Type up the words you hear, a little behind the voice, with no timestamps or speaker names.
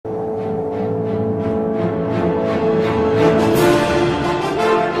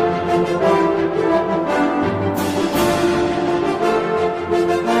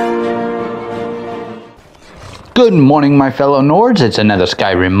Good morning, my fellow Nords. It's another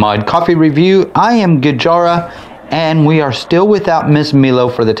Skyrim mod coffee review. I am Gajara, and we are still without Miss Milo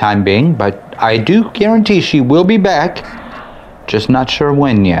for the time being, but I do guarantee she will be back. Just not sure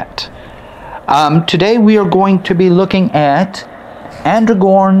when yet. Today we are going to be looking at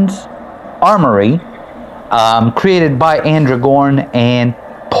ANDRAGORN'S Armoury, created by Andragorn and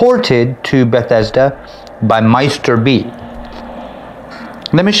ported to Bethesda by Meister B.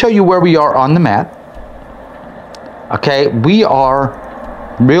 Let me show you where we are on the map. Okay, we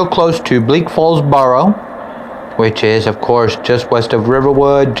are real close to Bleak Falls Borough, which is, of course, just west of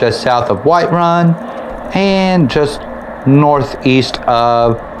Riverwood, just south of Whiterun, and just northeast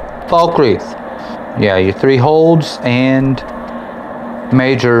of Falkreath. Yeah, your three holds and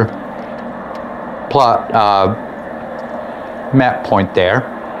major plot map point there.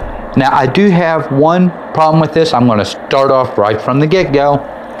 Now, I do have one problem with this. I'm going to start off right from the get-go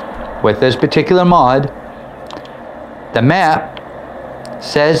with this particular mod. The map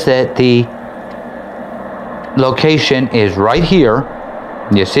says that the location is right here.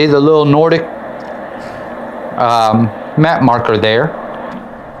 You see the little Nordic map marker there.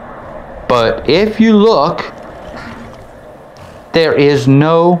 But if you look, there is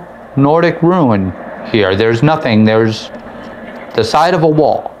no Nordic ruin here. There's nothing. There's the side of a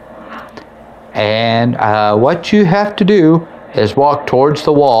wall. And what you have to do is walk towards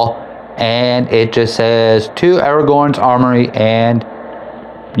the wall, and it just says to Aragorn's Armoury, and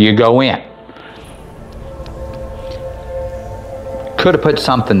you go in. Could have put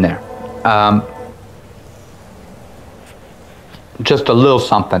something there. Just a little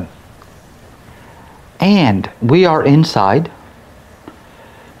something. And we are inside.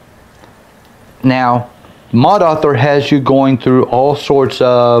 Now, mod author has you going through all sorts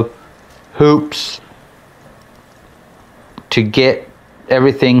of hoops to get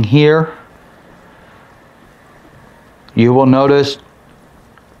everything here. You will notice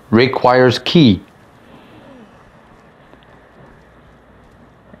requires key.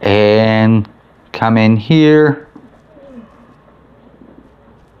 And come in here.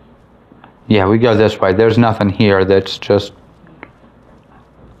 Yeah, we go this way. There's nothing here. That's just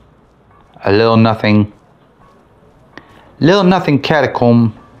a little nothing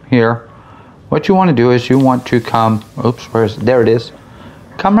catacomb here. What you want to do is you want to come, oops, where's, there it is.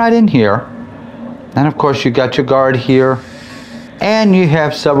 Come right in here. And of course you got your guard here. And you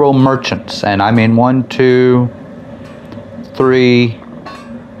have several merchants. And I mean 1, 2, 3,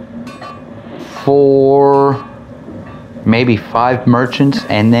 4, maybe 5 merchants.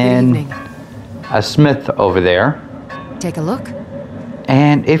 And then a smith over there. Take a look.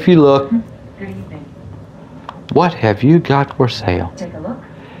 And if you look, what have you got for sale? Take a look.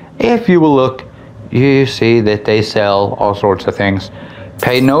 If you will look, you see that they sell all sorts of things.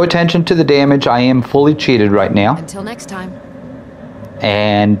 Pay no attention to the damage. I am fully cheated right now. Until next time.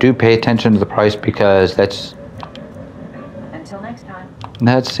 And do pay attention to the price, because that's... Until next time.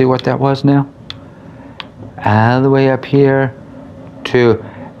 Let's see what that was now. All the way up here to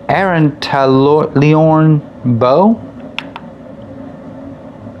Aaron Leorn Bow.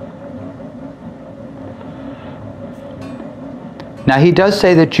 Now, he does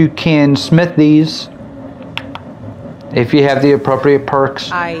say that you can smith these if you have the appropriate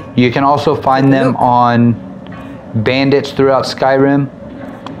perks. You can also find them on bandits throughout Skyrim.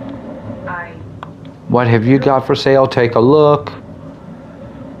 What have you got for sale? Take a look.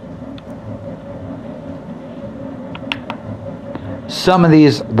 Some of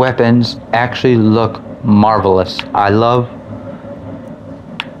these weapons actually look marvelous. I love...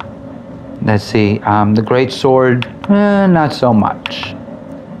 Let's see, the great sword, not so much.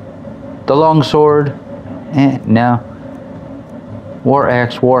 The long sword, no. War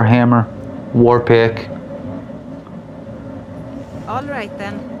axe, war hammer, war pick. All right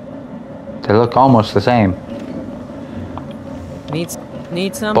then. They look almost the same. Need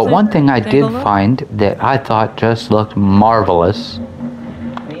something? But one thing I did find that I thought just looked marvelous.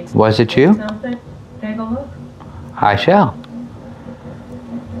 Was it you? Take a look. I shall.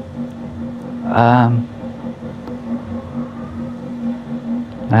 A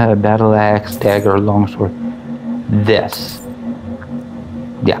battle axe, dagger, longsword. This.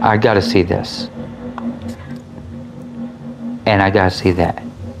 Yeah, I gotta see this. And I gotta see that.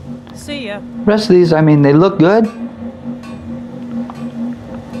 See ya. Rest of these, I mean, they look good.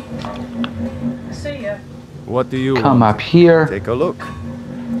 See ya. What do you Come want? up here. Take a look.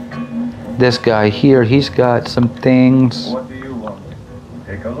 This guy here, he's got some things. What do you want?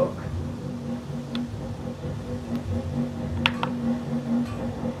 Take a look.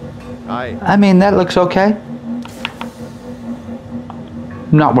 I mean, that looks okay.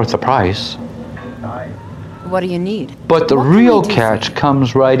 Not worth the price. What do you need? But the What can real we do for catch you?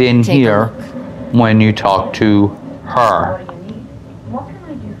 comes right in Take a here look. when you talk to her. What do you need? What can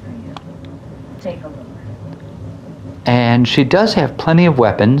I do for you? Take a look. And she does have plenty of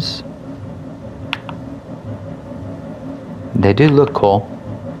weapons. They do look cool.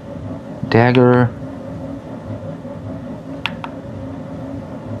 Dagger.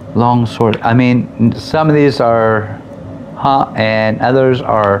 Long sword. I mean, some of these are and others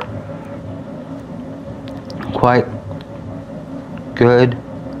are quite good,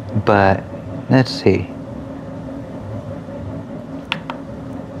 but let's see.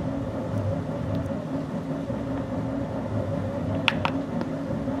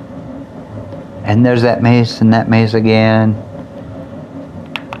 And there's that mace and that mace again.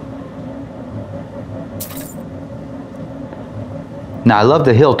 Now I love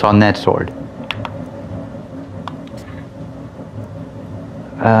the hilt on that sword.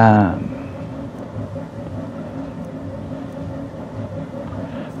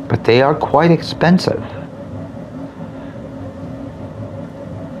 But they are quite expensive.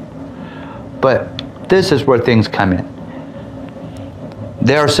 But this is where things come in.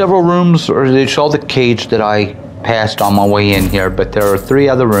 There are several rooms, or they show the cage that I passed on my way in here, but there are 3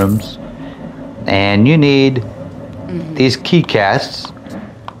 other rooms. And you need these keycasts.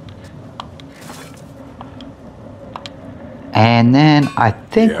 And then I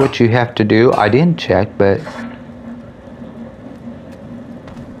think what you have to do, I didn't check, but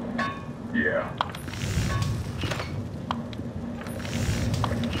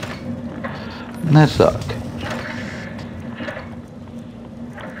let's look.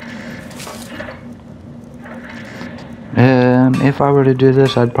 If I were to do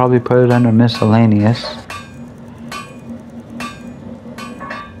this, I'd probably put it under miscellaneous.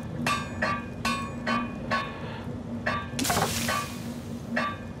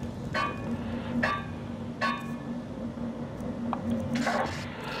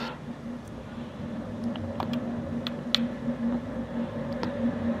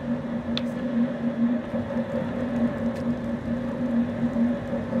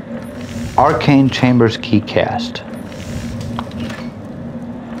 Arcane Chambers Keycast.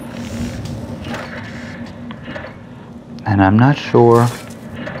 And I'm not sure.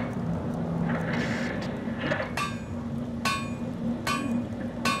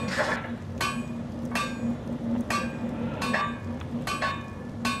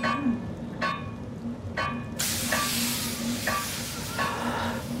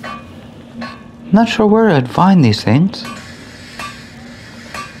 Not sure where I'd find these things.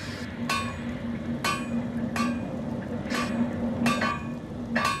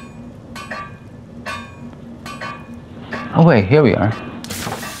 Oh wait, here we are.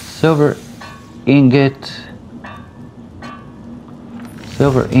 Silver ingot.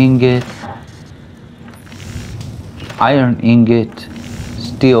 Silver ingot. Iron ingot.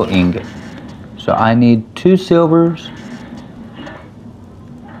 Steel ingot. So I need 2 silvers,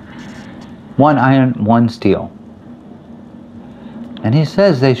 1 iron, 1 steel. And he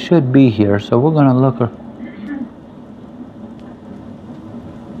says they should be here, so we're gonna look.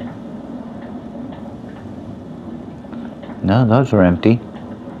 No, those are empty.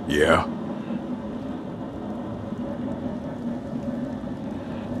 Yeah.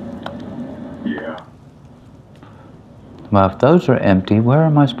 Well, if those are empty, where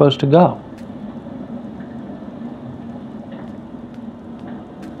am I supposed to go?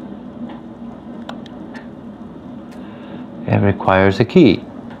 It requires a key.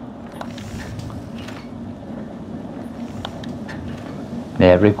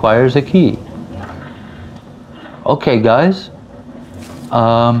 It requires a key. Okay, guys.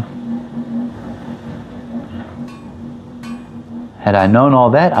 Had I known all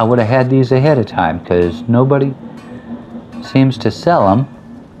that, I would have had these ahead of time, because nobody seems to sell them.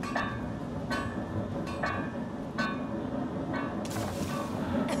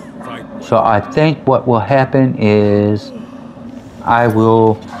 So I think what will happen is I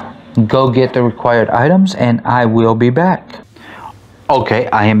will go get the required items and I will be back. Okay,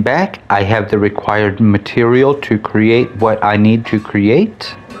 I am back. I have the required material to create what I need to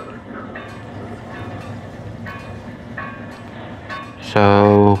create.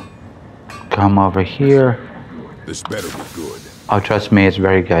 So, come over here. This better be good. Oh, trust me, it's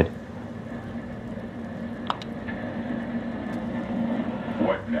very good.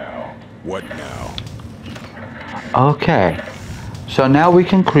 What now? What now? Okay, so now we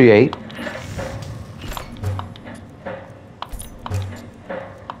can create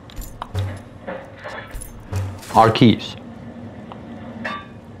our keys.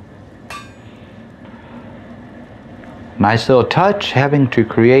 Nice little touch having to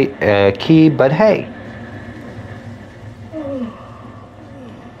create a key, but hey,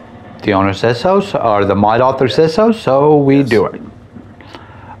 The owner says so, or the mod author says so, so we do it.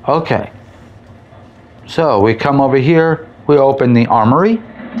 Okay. So we come over here, we open the Armoury.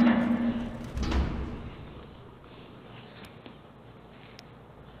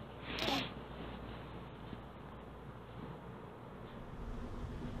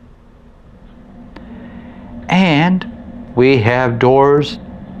 And we have doors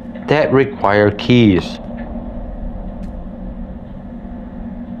that require keys.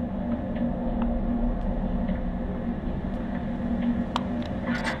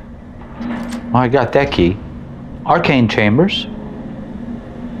 Well, I got that key. Arcane chambers.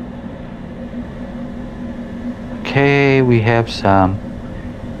 Okay, we have some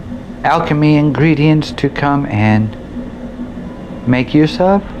alchemy ingredients to come and make use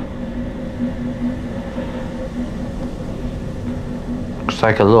of. Looks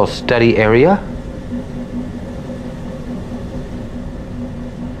like a little study area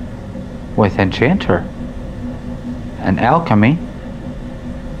with enchanter and alchemy.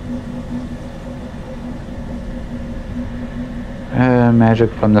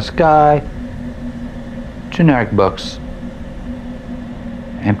 Magic from the sky. Generic books.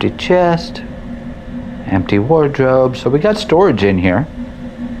 Empty chest. Empty wardrobe. So we got storage in here.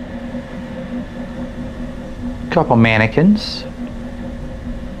 Couple mannequins.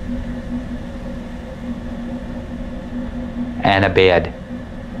 And a bed.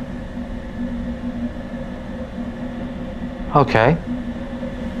 Okay.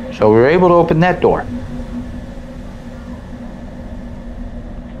 So we were able to open that door.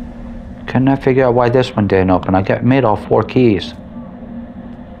 Couldn't I figure out why this one didn't open? I made all 4 keys.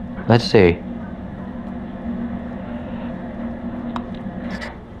 Let's see.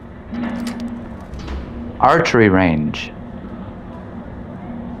 Archery range.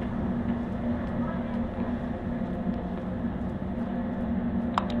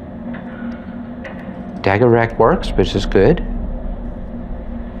 Dagger rack works, which is good.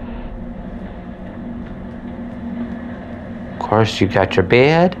 Of course, you got your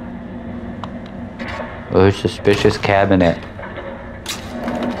bed. Oh, suspicious cabinet.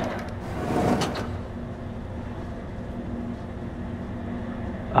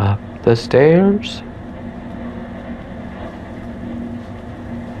 Up the stairs.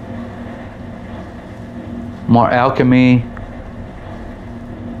 More alchemy.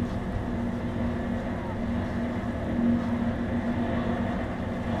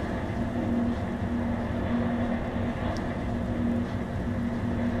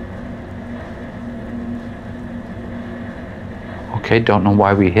 Okay, don't know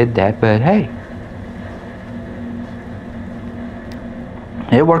why we hid that, but hey.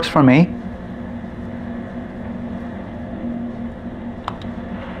 It works for me.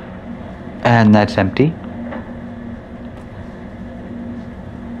 And that's empty.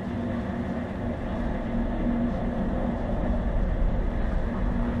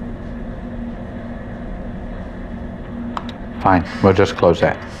 Fine, we'll just close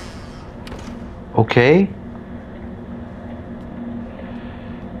that. Okay.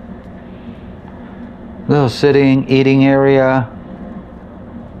 Little sitting, eating area.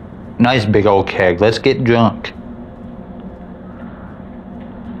 Nice big old keg. Let's get drunk.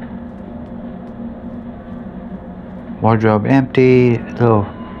 Wardrobe empty. Little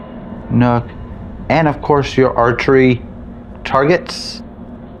nook. And of course your archery targets.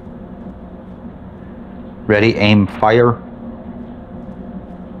 Ready, aim, fire.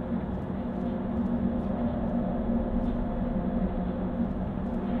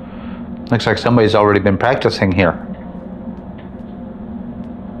 Looks like somebody's already been practicing here.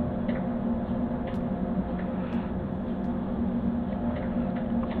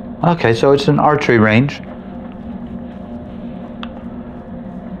 Okay, so it's an archery range.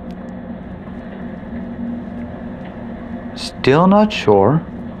 Still not sure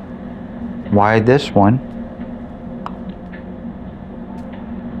why this one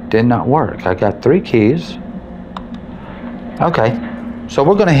did not work. I got 3 keys. Okay. So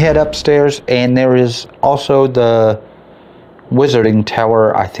we're going to head upstairs, and there is also the wizarding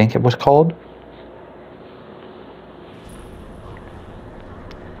tower, I think it was called.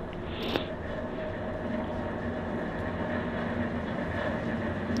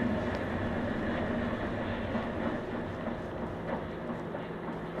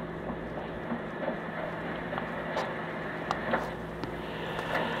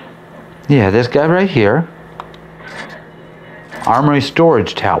 Yeah, this guy right here. Armoury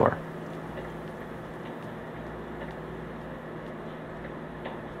storage tower.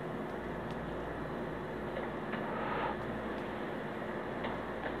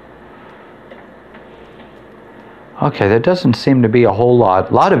 Okay, there doesn't seem to be a whole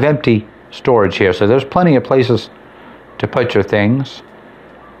lot. A lot of empty storage here, so there's plenty of places to put your things.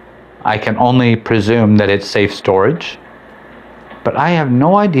 I can only presume that it's safe storage. But I have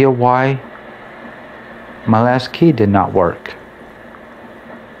no idea why my last key did not work.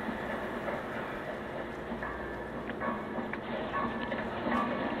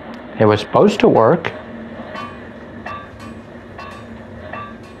 It was supposed to work.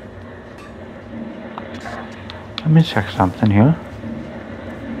 Let me check something here.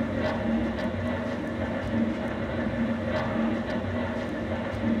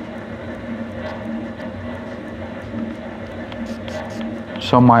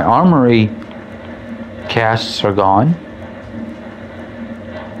 So my armory casts are gone.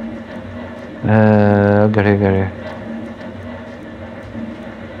 Got it.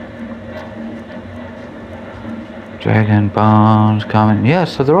 Dragon bones coming. Yeah,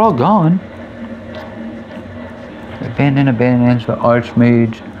 so they're all gone. Abandoned for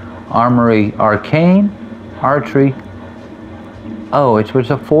Archmage, Armory, Arcane, Archery. Oh, it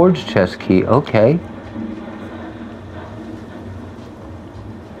was a forged chest key. Okay.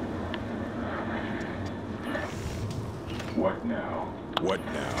 What now? What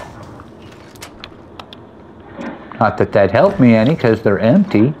now? Not that that helped me any, because they're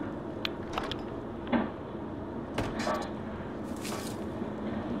empty.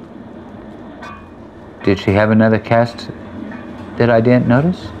 Did she have another cast that I didn't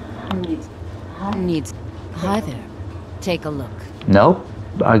notice? Needs. Hi there. Take a look. Nope.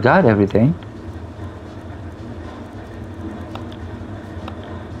 I got everything.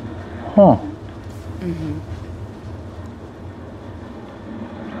 Huh.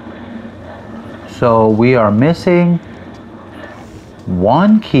 So we are missing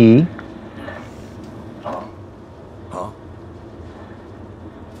one key.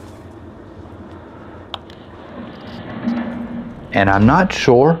 And I'm not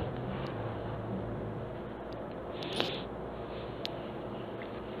sure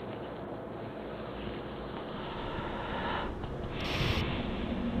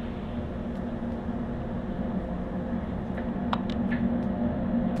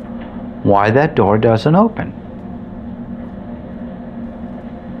why that door doesn't open.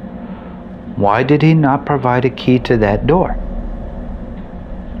 Why did he not provide a key to that door?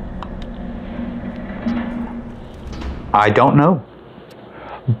 I don't know.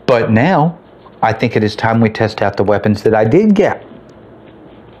 But now, I think it is time we test out the weapons that I did get.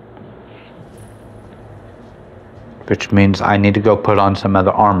 Which means I need to go put on some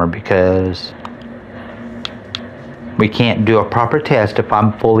other armor because we can't do a proper test if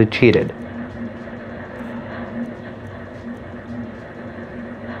I'm fully cheated.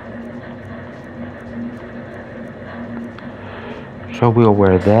 So we'll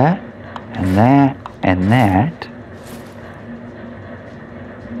wear that, and that, and that.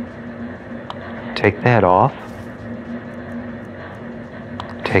 Take that off.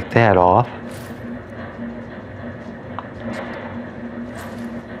 Take that off.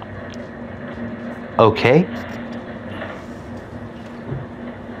 Okay.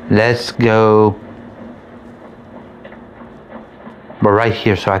 Let's go. We're right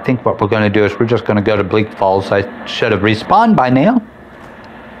here, so I think what we're going to do is we're just going to go to Bleak Falls. I should have respawned by now.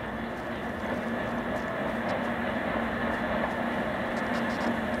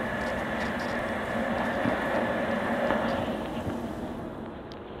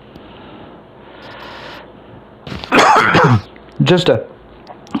 Just a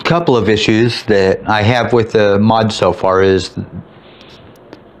couple of issues that I have with the mod so far is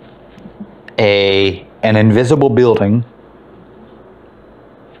an invisible building.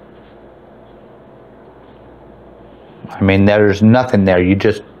 I mean, there's nothing there. You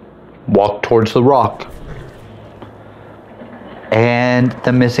just walk towards the rock. And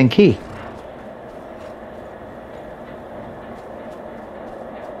the missing key.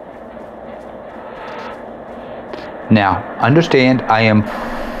 Now, understand, I am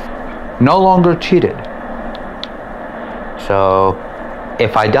no longer cheated. So,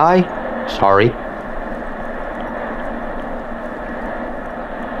 if I die, sorry.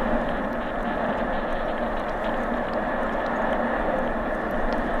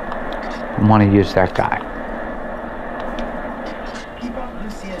 I want to use that guy. Keep up,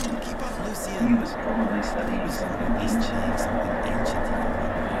 Lucien. Keep up, Lucien. He was probably studying something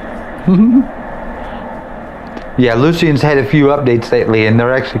ancient. Yeah, Lucian's had a few updates lately, and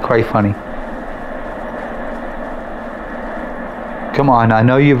they're actually quite funny. Come on, I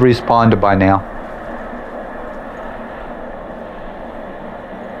know you've respawned by now.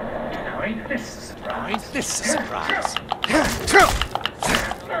 Now ain't this a surprise? Ain't this a surprise?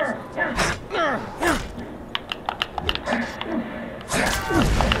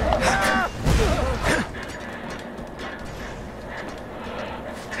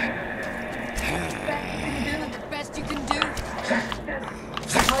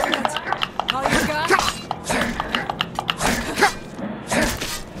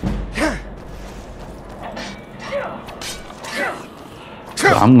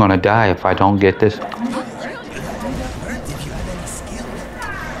 I'm gonna die if I don't get this.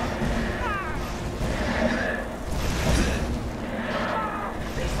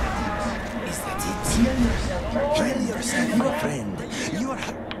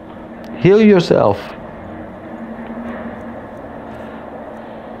 Heal yourself.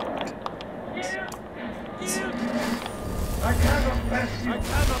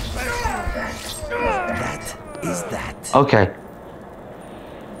 That is that. Okay.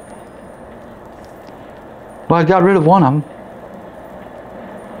 Well, I got rid of one of them.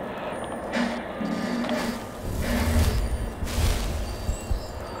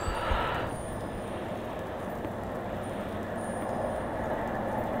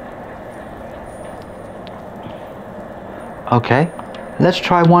 Okay, let's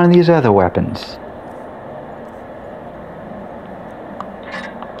try one of these other weapons.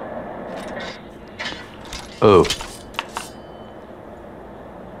 Oh.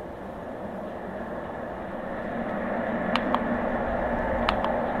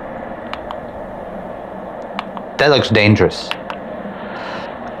 That looks dangerous.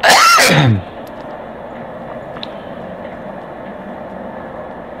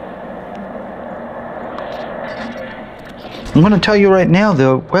 I'm going to tell you right now,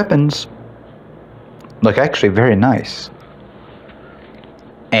 the weapons look actually very nice.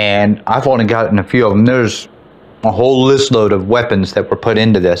 And I've only gotten a few of them. There's a whole list load of weapons that were put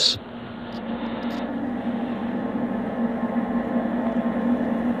into this.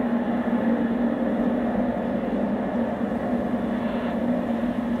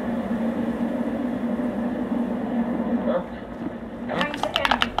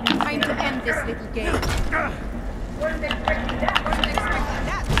 Time to end this little game. Wasn't expecting that. Wasn't expecting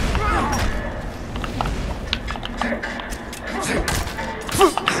that.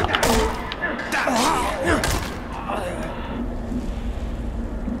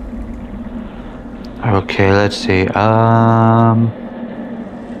 Okay, let's see. I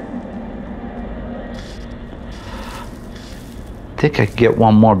think I can get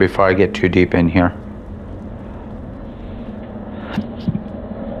one more before I get too deep in here.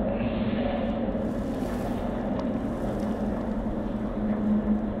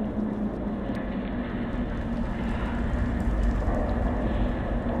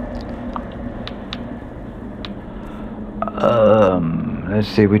 Let's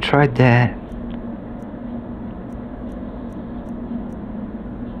see, we tried that.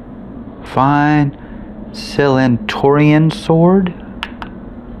 Fine. Celentorian sword.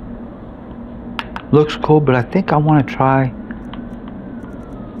 Looks cool, but I think I want to try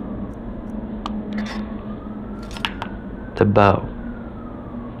the bow.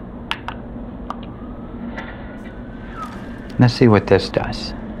 Let's see what this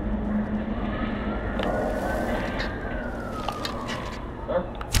does.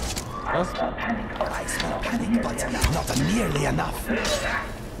 I smell panic, but not nearly enough. You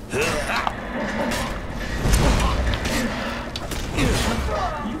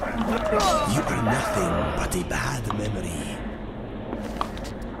are nothing but a bad memory.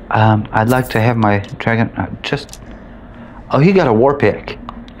 I'd like to have my dragon just... Oh, he got a war pick.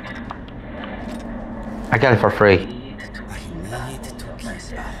 I got it for free. I need to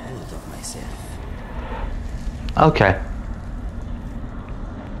keep a hold of myself. Okay.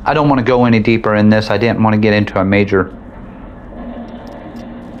 I don't want to go any deeper in this. I didn't want to get into a major...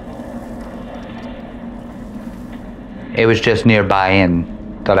 It was just nearby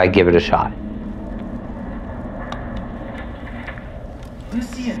and thought I'd give it a shot.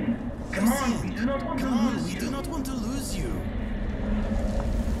 Lucian, come on, we do not want to lose you. We do not want to lose you.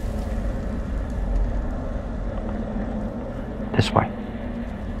 This way.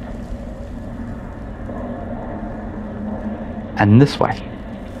 And this way.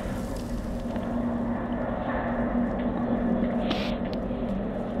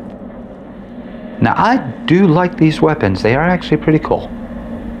 Now, I do like these weapons. They are actually pretty cool.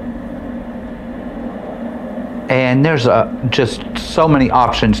 And there's just so many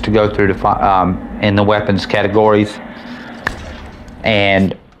options to go through to in the weapons categories.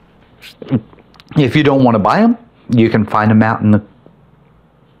 And if you don't want to buy them, you can find them out in the,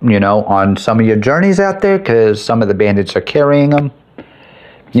 you know, on some of your journeys out there, because some of the bandits are carrying them.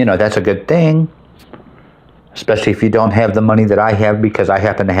 You know, that's a good thing. Especially if you don't have the money that I have, because I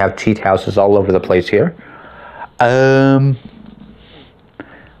happen to have cheat houses all over the place here.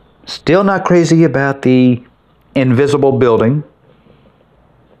 Still not crazy about the invisible building.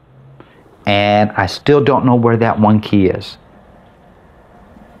 And I still don't know where that one key is.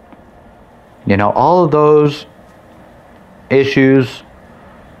 You know, all of those issues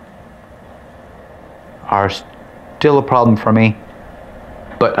are still a problem for me.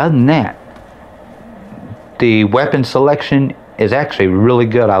 But other than that, the weapon selection is actually really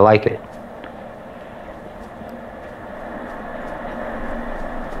good. I like it.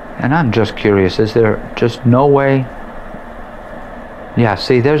 And I'm just curious, is there just no way? Yeah,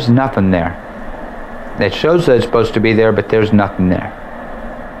 see, there's nothing there. It shows that it's supposed to be there, but there's nothing there.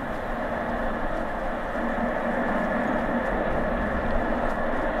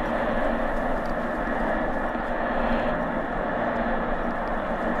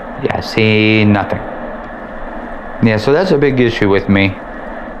 Yeah, see, nothing. Yeah, so that's a big issue with me.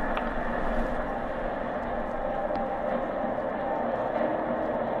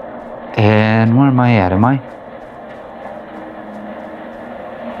 And where am I at? Am I?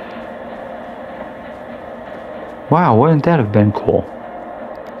 Wow, wouldn't that have been cool?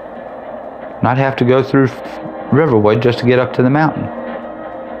 Not have to go through Riverwood just to get up to the mountain.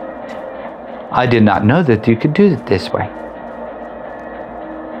 I did not know that you could do it this way.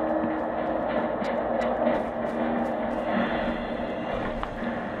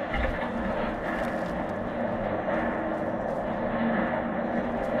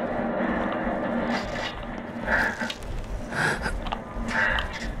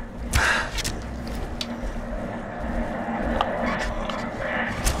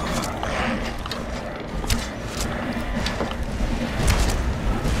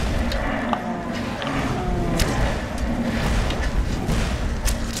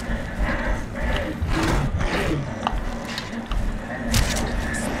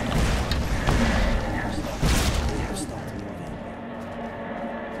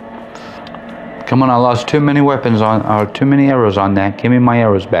 Come on, I lost too many weapons on, or too many arrows on that. Give me my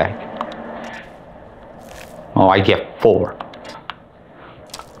arrows back. Oh, I get 4.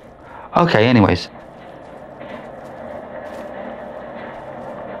 Okay, anyways.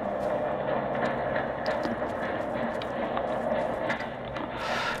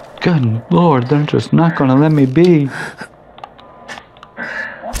 Good Lord, they're just not gonna let me be. What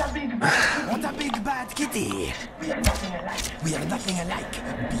a big bad kitty! We are nothing alike. We are nothing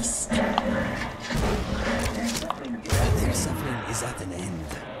alike, beast. Their suffering is at an end.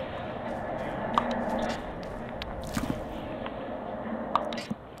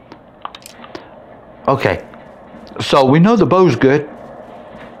 Okay, so we know the bow's good.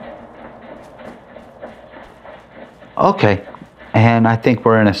 Okay, and I think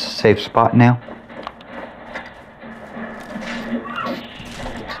we're in a safe spot now.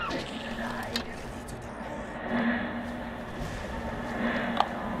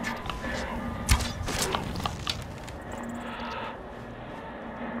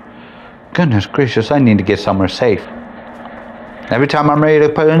 Goodness gracious, I need to get somewhere safe. Every time I'm ready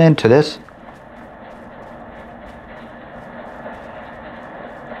to put an end to this.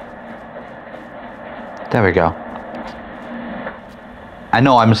 There we go. I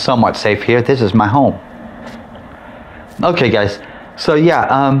know I'm somewhat safe here. This is my home. Okay, guys. So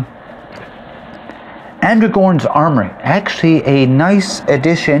yeah, ANDRAGORN'S Armoury. Actually a nice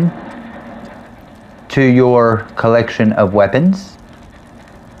addition to your collection of weapons.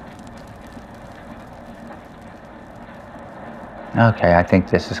 Okay, I think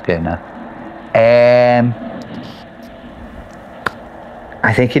this is good enough. And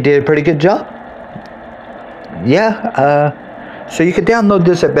I think you did a pretty good job. Yeah, so you can download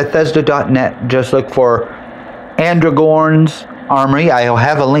this at Bethesda.net. Just look for ANDRAGORN'S Armoury. I'll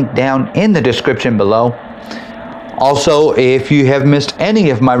have a link down in the description below. Also, if you have missed any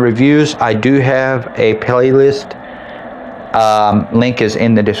of my reviews, I do have a playlist. Link is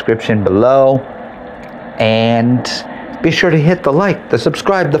in the description below. And be sure to hit the like, the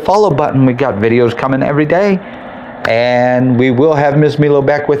subscribe, the follow button. We got videos coming every day. And we will have Miss Milo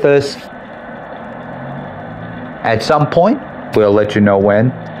back with us at some point. We'll let you know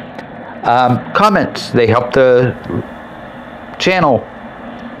when. Comments, they help the channel.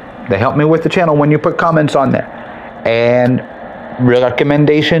 They help me with the channel when you put comments on there. And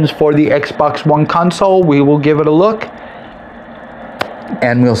recommendations for the Xbox One console, we will give it a look.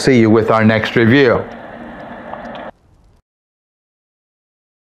 And we'll see you with our next review.